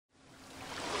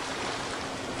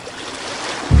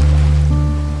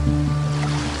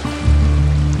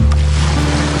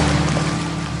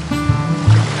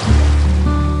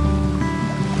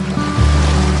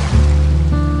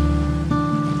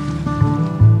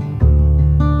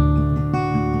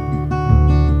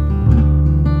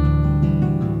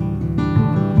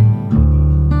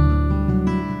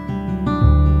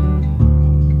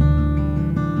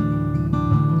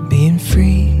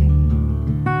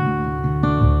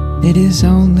It is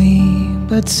only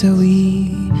but so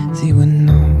easy when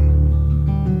known,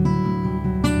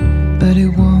 but it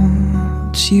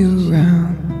wants you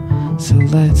around. So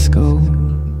let's go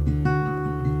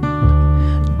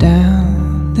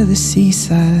down to the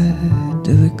seaside,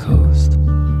 to the coast,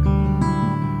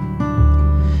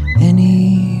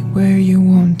 anywhere you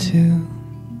want to.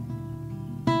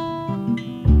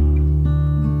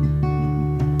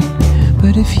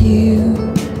 But if you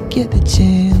get the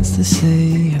chance to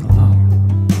say hello,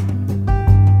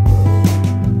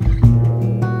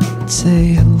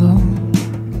 say hello.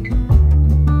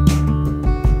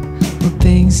 Well,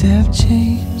 things have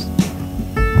changed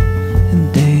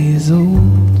and days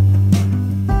old,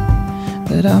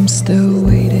 but I'm still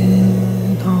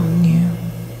waiting on you,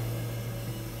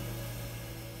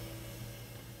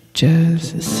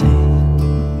 just the same.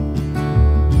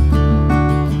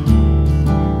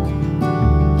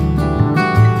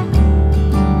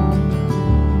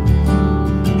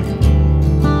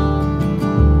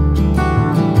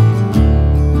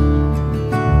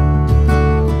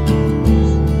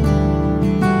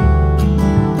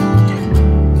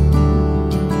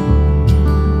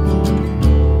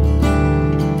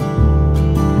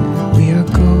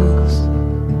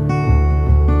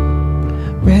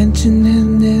 Renting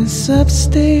in this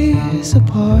upstairs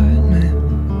apartment,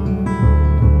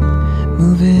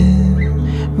 moving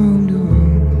room to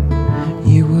room,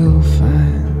 you will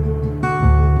find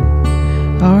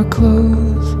our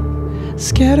clothes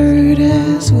scattered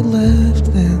as we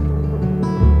left them.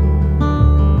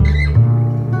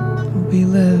 We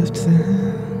left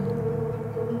them.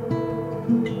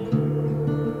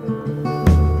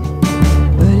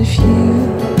 But if you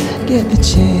get the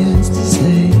chance to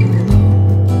say hello,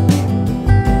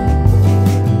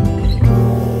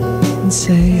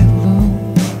 say hello.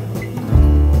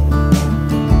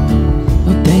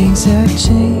 Well, things have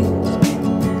changed,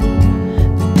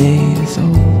 the day is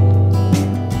old,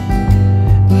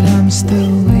 but I'm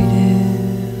still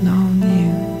waiting on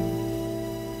you,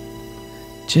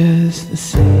 just the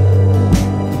same.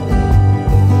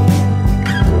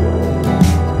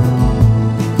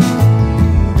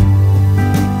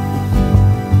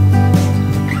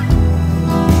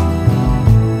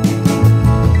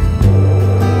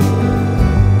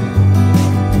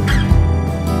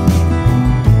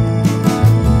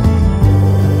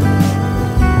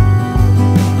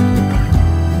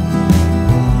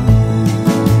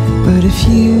 But if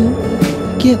you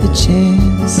get the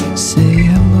chance, say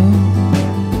hello,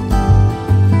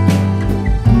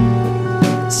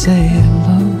 say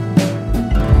hello.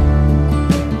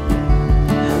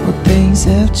 Well, things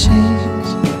have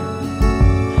changed,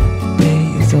 the day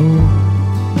is old,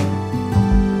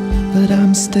 but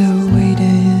I'm still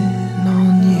waiting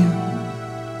on you.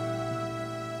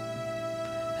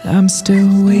 I'm still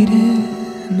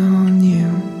waiting on you,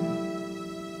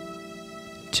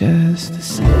 just the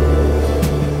same.